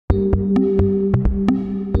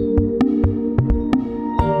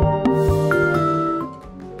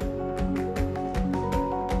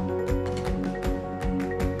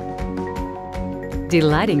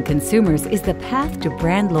Delighting consumers is the path to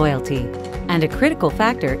brand loyalty, and a critical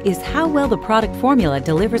factor is how well the product formula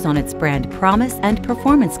delivers on its brand promise and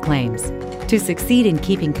performance claims. To succeed in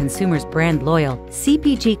keeping consumers brand loyal,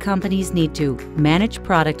 CPG companies need to manage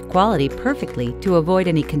product quality perfectly to avoid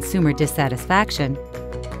any consumer dissatisfaction,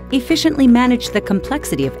 efficiently manage the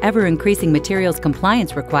complexity of ever-increasing materials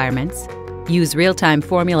compliance requirements, use real-time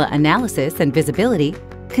formula analysis and visibility,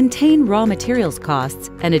 contain raw materials costs,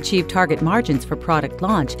 and achieve target margins for product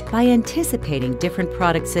launch by anticipating different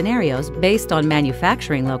product scenarios based on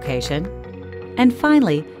manufacturing location, and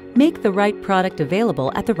finally, make the right product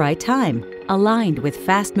available at the right time, aligned with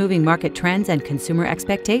fast-moving market trends and consumer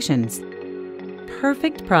expectations.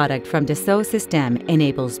 Perfect Product from Dassault Systèmes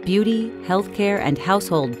enables beauty, healthcare, and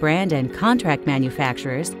household brand and contract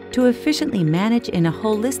manufacturers to efficiently manage in a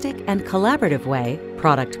holistic and collaborative way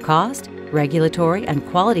product cost, regulatory, and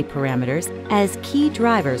quality parameters as key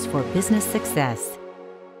drivers for business success.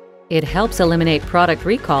 It helps eliminate product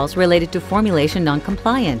recalls related to formulation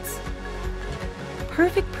non-compliance.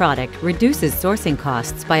 Perfect Product reduces sourcing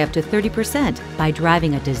costs by up to 30% by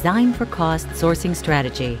driving a design-for-cost sourcing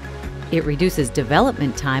strategy. It reduces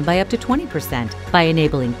development time by up to 20% by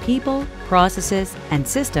enabling people, processes, and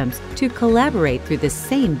systems to collaborate through the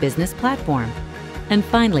same business platform. And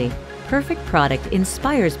finally, Perfect Product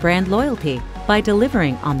inspires brand loyalty by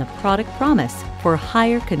delivering on the product promise for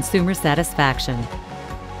higher consumer satisfaction.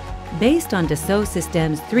 Based on Dassault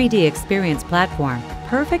Systèmes' 3D Experience platform,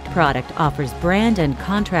 Perfect Product offers brand and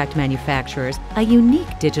contract manufacturers a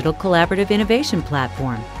unique digital collaborative innovation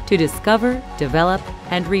platform to discover, develop,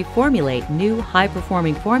 and reformulate new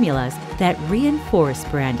high-performing formulas that reinforce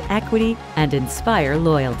brand equity and inspire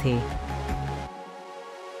loyalty.